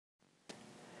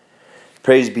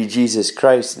Praise be Jesus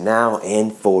Christ, now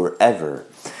and forever.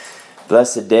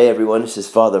 Blessed day, everyone. This is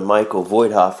Father Michael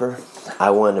Voigthofer.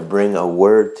 I want to bring a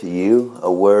word to you,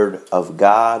 a word of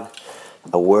God,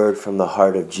 a word from the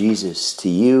heart of Jesus to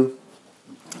you.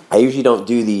 I usually don't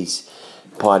do these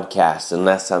podcasts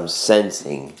unless I'm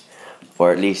sensing,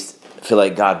 or at least feel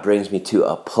like God brings me to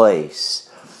a place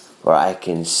where I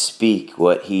can speak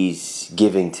what He's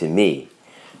giving to me.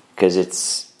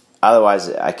 Because otherwise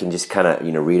I can just kind of,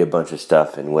 read a bunch of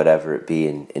stuff and whatever it be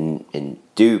and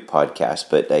do podcasts.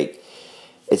 But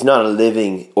it's not a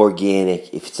living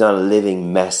organic, if it's not a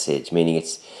living message, meaning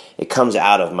it comes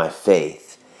out of my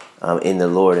faith in the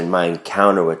Lord and my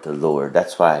encounter with the Lord.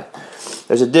 That's why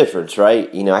there's a difference, right?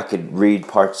 I could read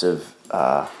parts of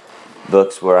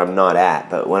books where I'm not at,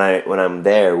 but when I'm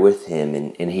there with Him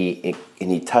and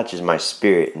He touches my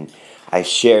spirit, and I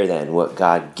share then what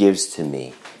God gives to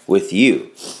me with you,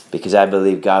 because I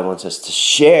believe God wants us to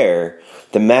share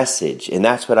the message, and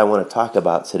that's what I want to talk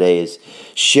about today, is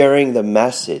sharing the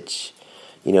message.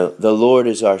 The Lord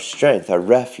is our strength, our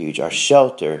refuge, our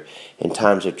shelter in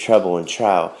times of trouble and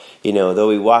trial. Though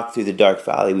we walk through the dark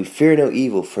valley, we fear no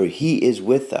evil, for He is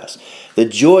with us. The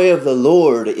joy of the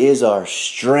Lord is our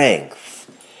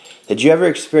strength. Did you ever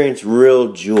experience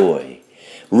real joy?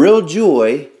 Real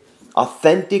joy,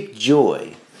 authentic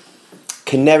joy,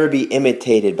 can never be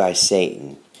imitated by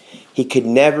Satan. He could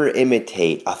never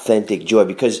imitate authentic joy,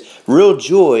 because real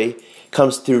joy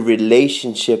comes through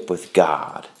relationship with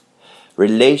God.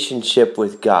 Relationship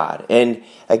with God. And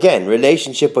again,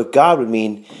 relationship with God would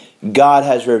mean God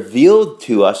has revealed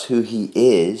to us who He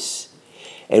is,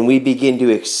 and we begin to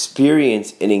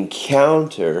experience and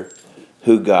encounter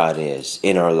who God is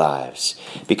in our lives.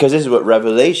 Because this is what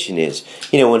revelation is.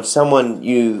 When someone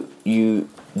you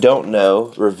don't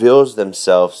know reveals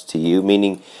themselves to you,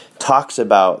 meaning talks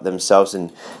about themselves,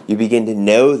 and you begin to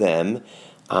know them,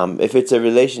 if it's a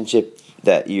relationship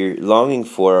that you're longing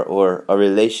for, or a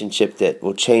relationship that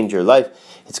will change your life,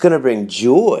 it's going to bring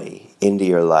joy into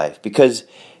your life, because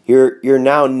you're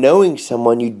now knowing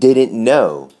someone you didn't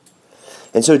know.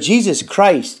 And so Jesus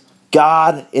Christ,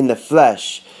 God in the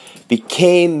flesh,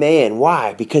 became man.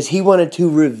 Why? Because He wanted to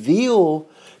reveal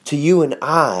to you and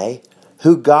I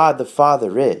who God the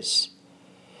Father is.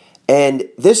 And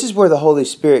this is where the Holy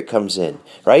Spirit comes in,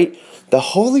 right? The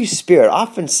Holy Spirit,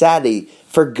 often sadly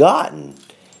forgotten.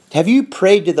 Have you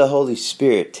prayed to the Holy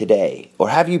Spirit today? Or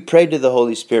have you prayed to the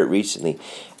Holy Spirit recently?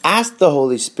 Ask the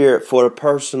Holy Spirit for a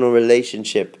personal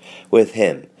relationship with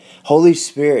Him. Holy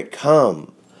Spirit,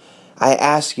 come. I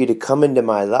ask you to come into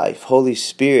my life. Holy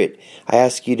Spirit, I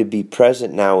ask you to be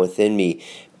present now within me.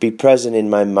 Be present in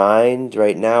my mind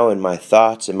right now, in my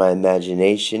thoughts, in my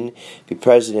imagination. Be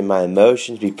present in my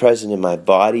emotions. Be present in my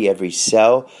body, every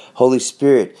cell. Holy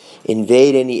Spirit,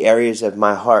 invade any areas of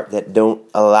my heart that don't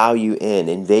allow you in.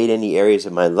 Invade any areas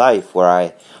of my life where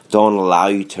I don't allow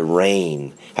you to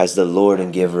reign as the Lord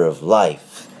and giver of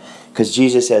life. Because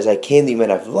Jesus says, I came that you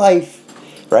might have life,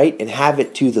 right, and have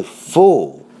it to the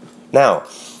full. Now,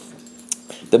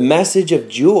 the message of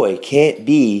joy can't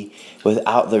be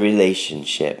without the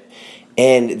relationship.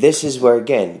 And this is where,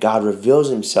 again, God reveals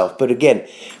Himself. But again,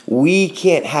 we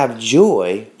can't have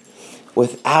joy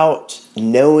without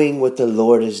knowing what the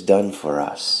Lord has done for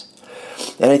us.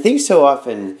 And I think so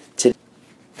often today,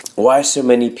 why so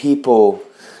many people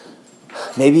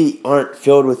maybe aren't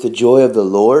filled with the joy of the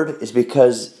Lord is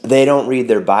because they don't read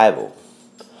their Bible.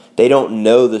 They don't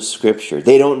know the Scripture.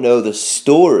 They don't know the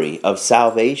story of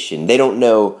salvation. They don't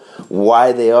know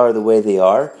why they are the way they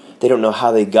are. They don't know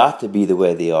how they got to be the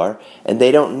way they are. And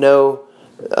they don't know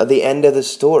the end of the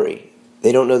story.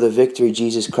 They don't know the victory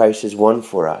Jesus Christ has won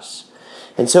for us.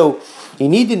 And so you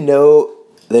need to know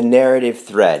the narrative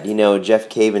thread. Jeff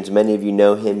Cavins, many of you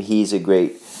know him. He's a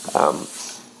great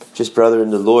just brother in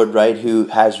the Lord, right, who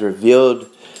has revealed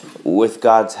with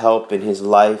God's help in his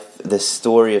life the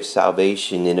story of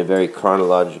salvation in a very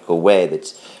chronological way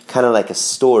that's kind of like a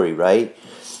story, right?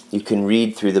 You can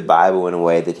read through the Bible in a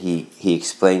way that he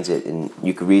explains it, and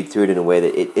you can read through it in a way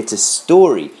that it's a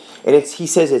story. And he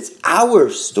says it's our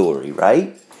story,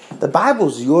 right? The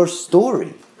Bible's your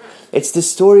story. It's the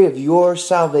story of your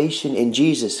salvation in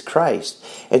Jesus Christ.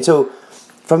 And so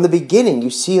from the beginning,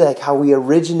 you see like how we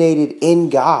originated in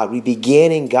God. We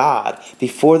began in God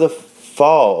before the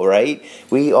fall, right?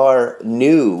 We are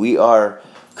new. We are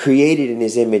created in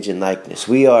His image and likeness.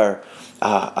 We are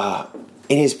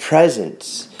in His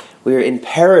presence. We are in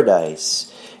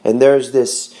paradise. And there's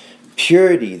this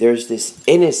purity. There's this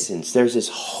innocence. There's this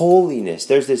holiness.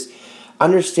 There's this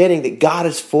understanding that God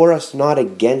is for us, not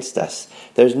against us.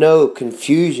 There's no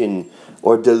confusion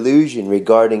or delusion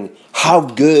regarding how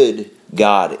good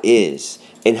God is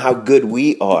and how good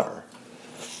we are.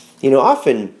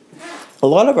 Often a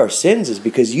lot of our sins is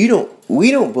because we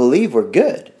don't believe we're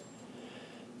good.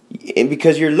 And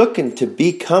because you're looking to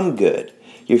become good.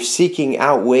 You're seeking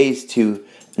out ways to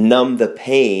numb the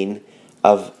pain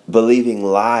of believing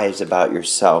lies about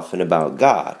yourself and about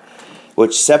God,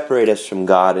 which separate us from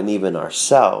God and even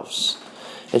ourselves.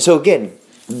 And so again,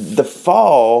 the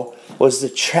fall was the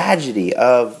tragedy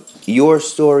of your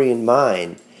story and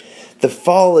mine. The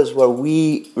fall is where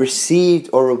we received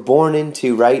or were born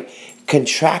into, right?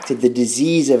 Contracted the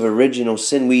disease of original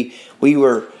sin. We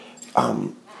were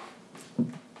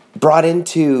brought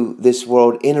into this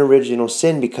world in original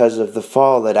sin because of the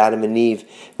fall that Adam and Eve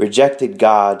rejected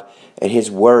God and His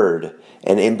Word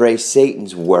and embraced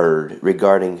Satan's word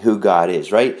regarding who God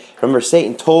is, right? Remember,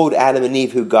 Satan told Adam and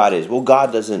Eve who God is. Well,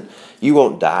 you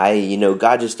won't die.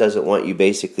 God just doesn't want you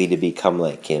basically to become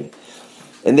like Him.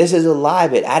 And this is a lie,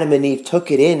 but Adam and Eve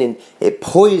took it in and it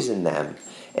poisoned them.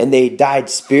 And they died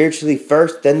spiritually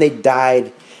first, then they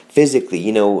died physically.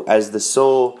 As the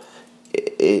soul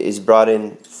is brought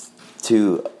in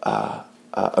to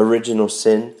original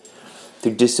sin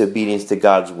through disobedience to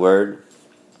God's word.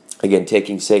 Again,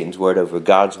 taking Satan's word over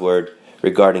God's word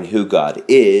regarding who God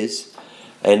is.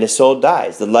 And the soul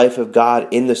dies. The life of God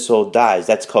in the soul dies.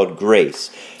 That's called grace.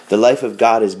 The life of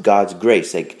God is God's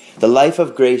grace. Like the life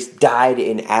of grace died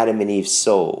in Adam and Eve's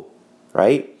soul.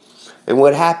 Right? And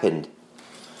what happened?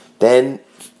 Then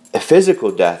a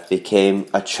physical death became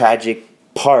a tragic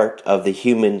part of the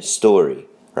human story.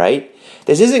 Right?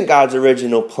 This isn't God's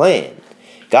original plan.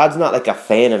 God's not like a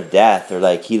fan of death or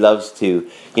like He loves to,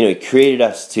 He created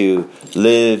us to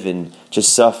live and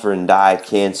just suffer and die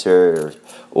cancer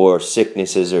or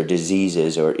sicknesses or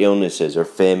diseases or illnesses or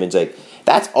famines. Like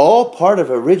that's all part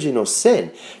of original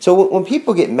sin. So when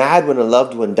people get mad when a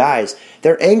loved one dies,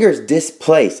 their anger is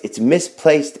displaced. It's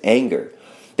misplaced anger.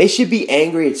 They should be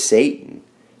angry at Satan.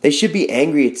 They should be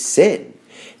angry at sin.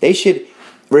 They should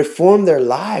reform their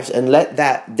lives and let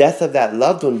that death of that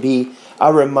loved one be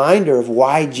a reminder of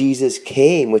why Jesus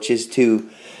came, which is to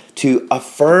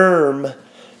affirm,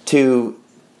 to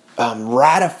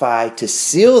ratify, to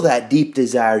seal that deep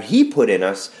desire He put in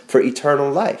us for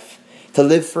eternal life, to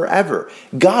live forever.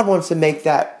 God wants to make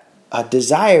that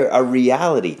desire a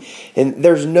reality. And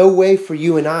there's no way for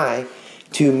you and I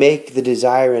to make the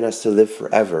desire in us to live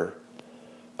forever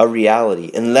a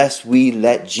reality unless we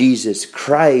let Jesus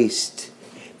Christ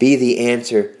be the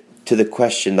answer to the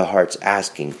question the heart's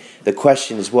asking. The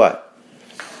question is what?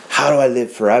 How do I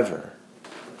live forever?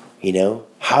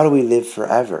 How do we live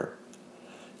forever?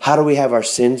 How do we have our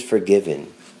sins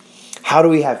forgiven? How do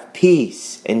we have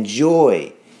peace and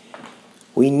joy?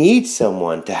 We need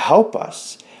someone to help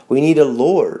us. We need a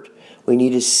Lord. We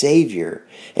need a Savior.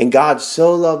 And God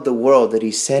so loved the world that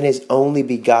He sent His only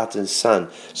begotten Son,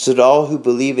 so that all who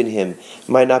believe in Him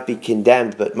might not be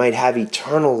condemned, but might have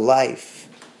eternal life.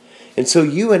 And so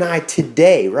you and I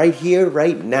today, right here,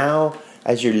 right now,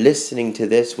 as you're listening to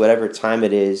this, whatever time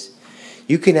it is,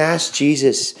 you can ask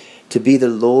Jesus to be the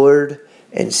Lord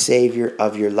and Savior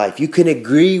of your life. You can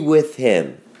agree with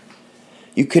Him.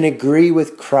 You can agree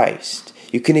with Christ.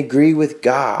 You can agree with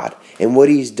God and what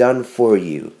He's done for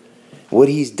you. What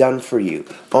He's done for you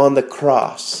on the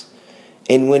cross.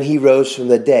 And when He rose from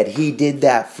the dead, He did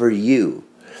that for you.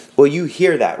 Well, you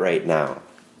hear that right now.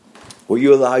 Will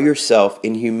you allow yourself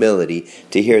in humility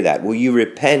to hear that? Will you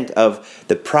repent of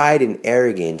the pride and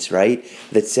arrogance, right?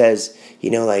 That says, I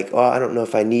don't know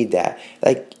if I need that.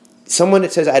 Like someone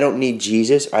that says, I don't need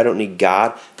Jesus, or I don't need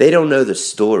God, they don't know the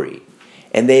story.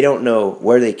 And they don't know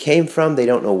where they came from. They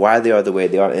don't know why they are the way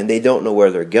they are. And they don't know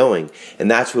where they're going.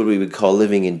 And that's what we would call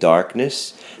living in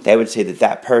darkness. They would say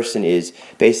that person is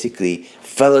basically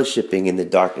fellowshipping in the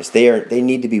darkness. They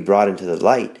need to be brought into the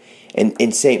light.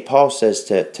 And St. Paul says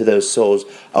to those souls,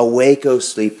 awake, O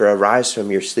sleeper, arise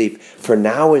from your sleep, for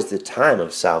now is the time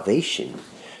of salvation.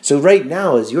 So right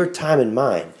now is your time and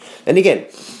mine. And again,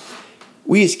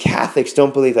 we as Catholics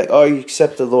don't believe you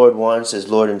accept the Lord once as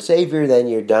Lord and Savior, then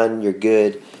you're done, you're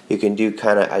good, you can do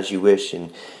kind of as you wish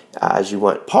and as you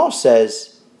want. Paul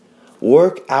says,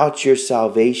 work out your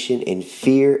salvation in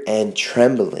fear and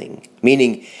trembling.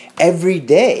 Meaning, every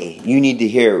day you need to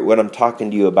hear what I'm talking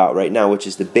to you about right now, which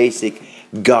is the basic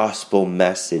gospel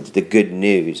message, the good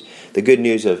news. The good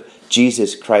news of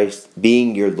Jesus Christ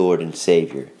being your Lord and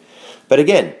Savior. But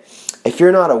again, if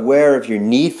you're not aware of your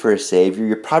need for a Savior,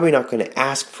 you're probably not going to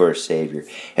ask for a Savior.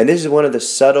 And this is one of the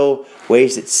subtle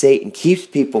ways that Satan keeps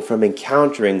people from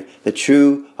encountering the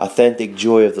true, authentic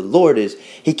joy of the Lord is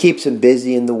he keeps them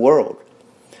busy in the world.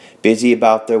 Busy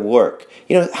about their work.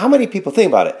 How many people think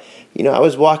about it? I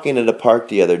was walking at a park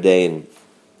the other day, and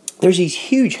there's these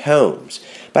huge homes,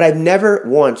 but I've never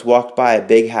once walked by a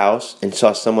big house and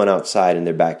saw someone outside in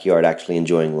their backyard actually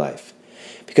enjoying life.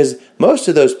 Because most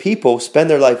of those people spend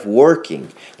their life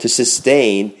working to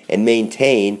sustain and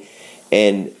maintain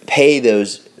and pay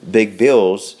those big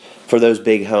bills for those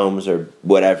big homes or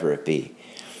whatever it be.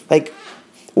 Like,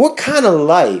 what kind of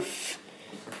life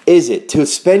is it to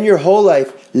spend your whole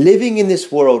life living in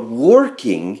this world,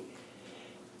 working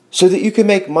so that you can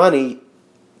make money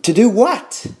to do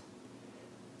what?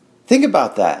 Think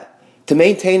about that. To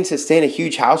maintain and sustain a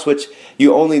huge house, which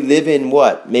you only live in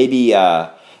maybe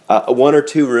 1 or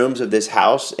 2 rooms of this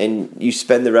house, and you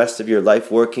spend the rest of your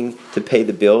life working to pay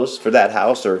the bills for that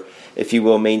house, or if you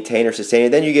will, maintain or sustain it.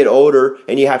 Then you get older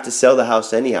and you have to sell the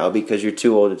house anyhow because you're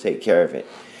too old to take care of it.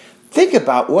 Think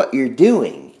about what you're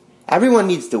doing. Everyone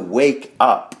needs to wake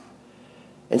up.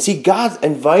 And see, God's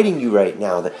inviting you right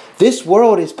now that this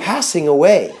world is passing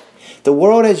away. The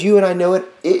world as you and I know it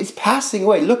is passing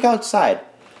away. Look outside.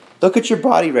 Look at your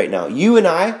body right now. You and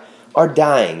I are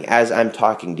dying as I'm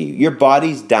talking to you. Your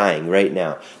body's dying right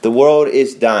now. The world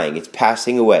is dying. It's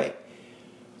passing away.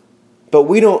 But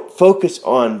we don't focus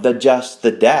on the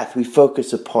death. We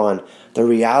focus upon the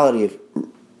reality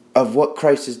of what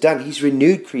Christ has done. He's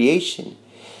renewed creation.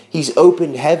 He's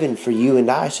opened heaven for you and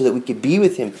I so that we could be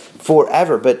with Him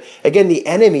forever. But again, the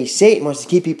enemy, Satan, wants to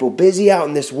keep people busy out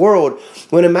in this world,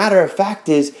 when a matter of fact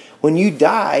is, when you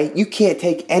die, you can't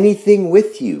take anything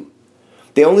with you.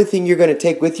 The only thing you're going to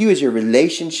take with you is your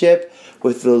relationship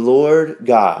with the Lord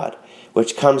God,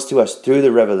 which comes to us through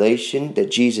the revelation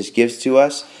that Jesus gives to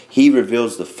us. He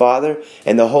reveals the Father,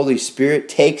 and the Holy Spirit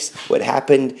takes what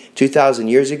happened 2,000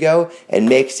 years ago and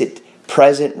makes it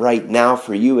present right now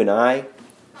for you and I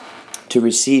to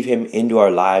receive Him into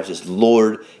our lives as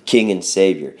Lord, King, and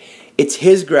Savior. It's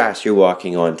His grass you're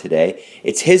walking on today.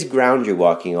 It's His ground you're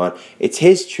walking on. It's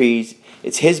His trees.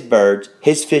 It's His birds,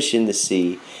 His fish in the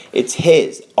sea. It's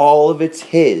His. All of it's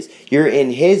His. You're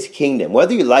in His kingdom,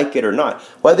 whether you like it or not.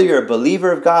 Whether you're a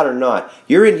believer of God or not,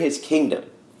 you're in His kingdom.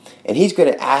 And He's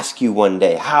going to ask you one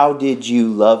day, how did you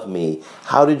love me?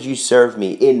 How did you serve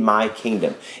me in my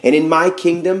kingdom? And in my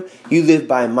kingdom, you live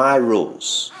by my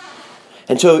rules.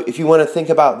 And so if you want to think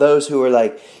about those who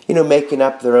are making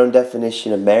up their own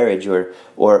definition of marriage or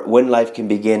when life can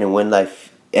begin and when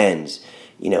life ends,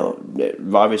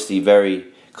 obviously very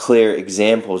clear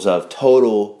examples of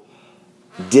total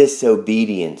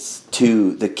disobedience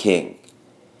to the King.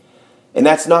 And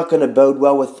that's not going to bode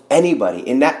well with anybody.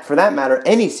 And that, for that matter,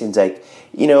 any sins,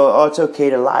 it's okay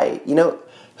to lie.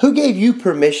 Who gave you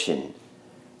permission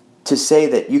to say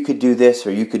that you could do this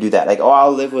or you could do that?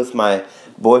 I'll live with my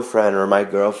boyfriend or my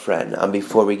girlfriend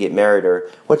before we get married, or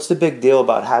what's the big deal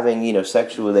about having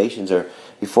sexual relations or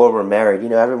before we're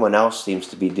married? Everyone else seems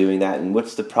to be doing that, and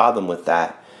what's the problem with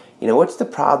that? What's the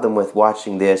problem with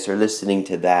watching this or listening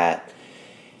to that?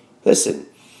 Listen,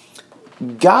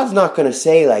 God's not going to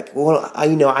say I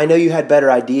know you had better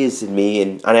ideas than me,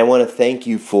 and I want to thank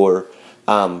you for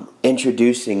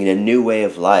introducing a new way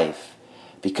of life,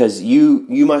 because you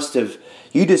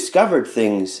discovered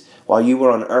things while you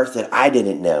were on earth that I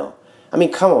didn't know.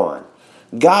 Come on.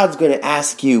 God's going to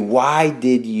ask you, why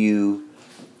did you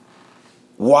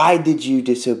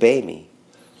disobey me?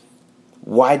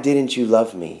 Why didn't you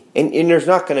love me? And there's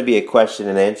not going to be a question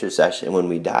and answer session when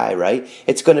we die, right?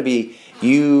 It's going to be,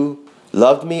 you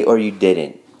loved me or you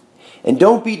didn't. And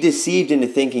don't be deceived into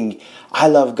thinking, I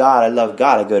love God,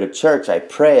 I go to church, I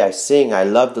pray, I sing, I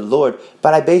love the Lord,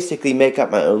 but I basically make up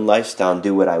my own lifestyle and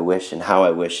do what I wish and how I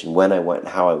wish and when I want and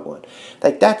how I want.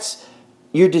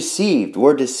 You're deceived.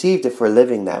 We're deceived if we're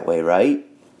living that way, right?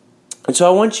 And so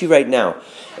I want you right now,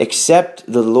 accept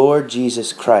the Lord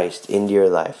Jesus Christ into your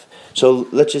life. So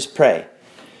let's just pray.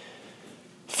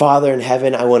 Father in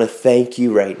heaven, I want to thank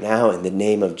you right now in the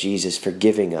name of Jesus for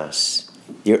giving us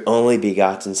your only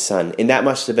begotten Son. And that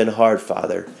must have been hard,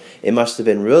 Father. It must have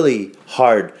been really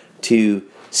hard to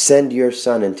send your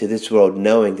Son into this world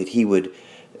knowing that He would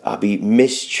be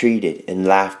mistreated and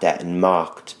laughed at and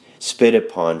mocked, spit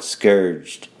upon,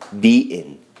 scourged,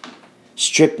 beaten,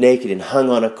 stripped naked and hung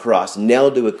on a cross,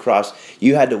 nailed to a cross.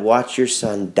 You had to watch your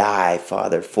Son die,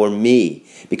 Father, for me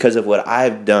because of what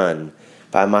I've done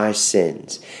by my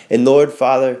sins. And Lord,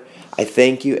 Father, I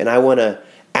thank you, and I want to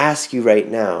ask you right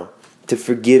now to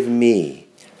forgive me.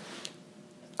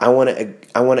 I want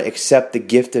to accept the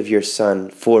gift of your Son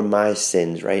for my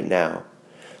sins right now,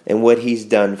 and what He's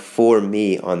done for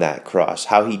me on that cross,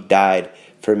 how He died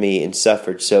for me and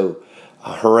suffered so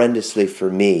horrendously for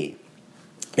me.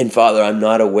 And Father,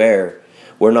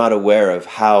 we're not aware of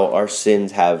how our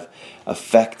sins have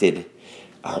affected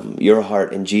your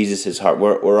heart and Jesus' heart.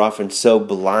 We're often so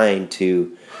blind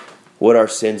to what our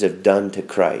sins have done to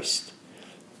Christ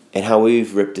and how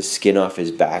we've ripped the skin off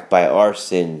his back by our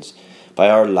sins, by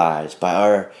our lies, by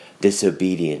our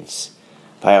disobedience,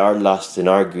 by our lust and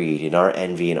our greed and our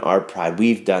envy and our pride.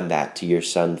 We've done that to your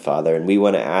Son, Father, and we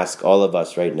want to ask all of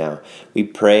us right now. We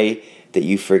pray that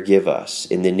you forgive us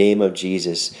in the name of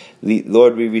Jesus.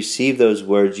 Lord, we receive those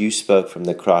words you spoke from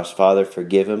the cross. Father,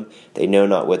 forgive them. They know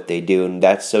not what they do. And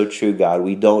that's so true, God.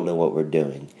 We don't know what we're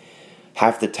doing.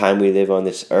 Half the time we live on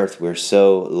this earth, we're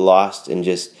so lost and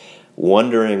just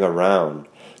wandering around.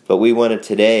 But we want to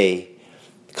today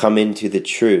come into the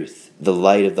truth, the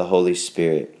light of the Holy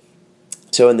Spirit.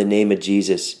 So in the name of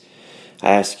Jesus,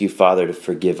 I ask you, Father, to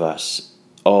forgive us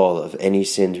all of any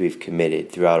sins we've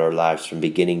committed throughout our lives from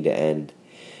beginning to end.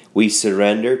 We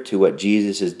surrender to what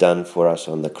Jesus has done for us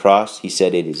on the cross. He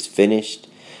said it is finished.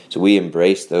 So we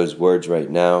embrace those words right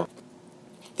now,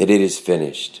 that it is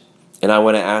finished. And I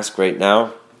want to ask right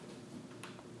now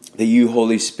that you,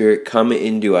 Holy Spirit, come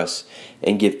into us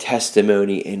and give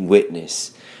testimony and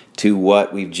witness to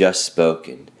what we've just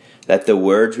spoken. That the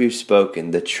words we've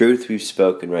spoken, the truth we've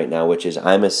spoken right now, which is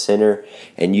I'm a sinner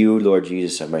and you, Lord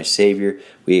Jesus, are my Savior.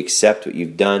 We accept what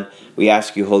you've done. We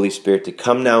ask you, Holy Spirit, to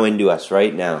come now into us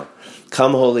right now.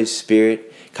 Come, Holy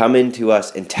Spirit, come into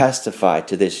us and testify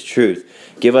to this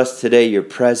truth. Give us today your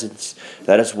presence.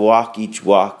 Let us walk,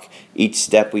 each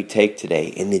step we take today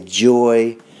in the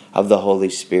joy of the Holy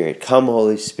Spirit. Come,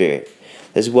 Holy Spirit.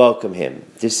 Let's welcome him.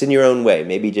 Just in your own way.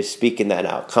 Maybe just speaking that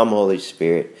out. Come, Holy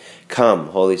Spirit. Come,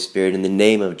 Holy Spirit, in the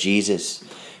name of Jesus.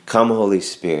 Come, Holy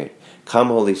Spirit. Come,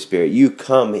 Holy Spirit. You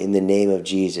come in the name of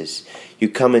Jesus. You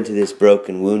come into this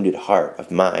broken, wounded heart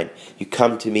of mine. You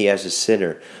come to me as a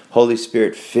sinner. Holy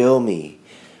Spirit, fill me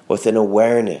with an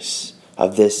awareness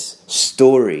of this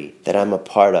story that I'm a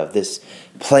part of, this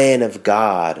plan of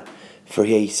God. For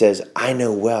he says, I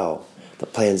know well the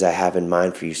plans I have in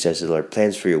mind for you, says the Lord.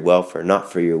 Plans for your welfare, not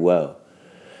for your woe.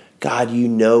 God, you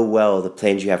know well the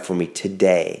plans you have for me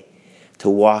today. To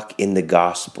walk in the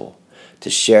gospel, to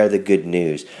share the good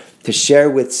news, to share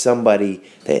with somebody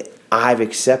that I've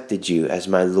accepted you as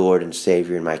my Lord and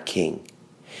Savior and my King.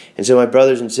 And so my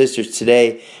brothers and sisters,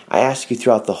 today I ask you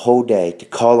throughout the whole day to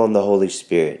call on the Holy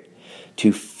Spirit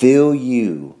to fill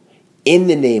you in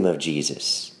the name of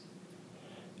Jesus.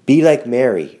 Be like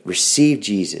Mary, receive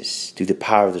Jesus through the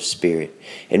power of the Spirit.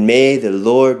 And may the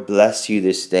Lord bless you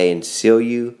this day and seal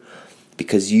you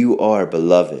because you are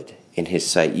beloved in his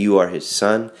sight. You are his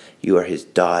son. You are his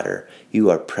daughter. You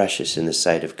are precious in the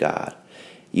sight of God.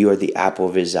 You are the apple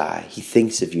of his eye. He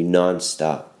thinks of you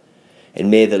nonstop. And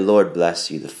may the Lord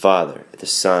bless you, the Father, the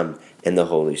Son, and the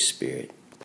Holy Spirit.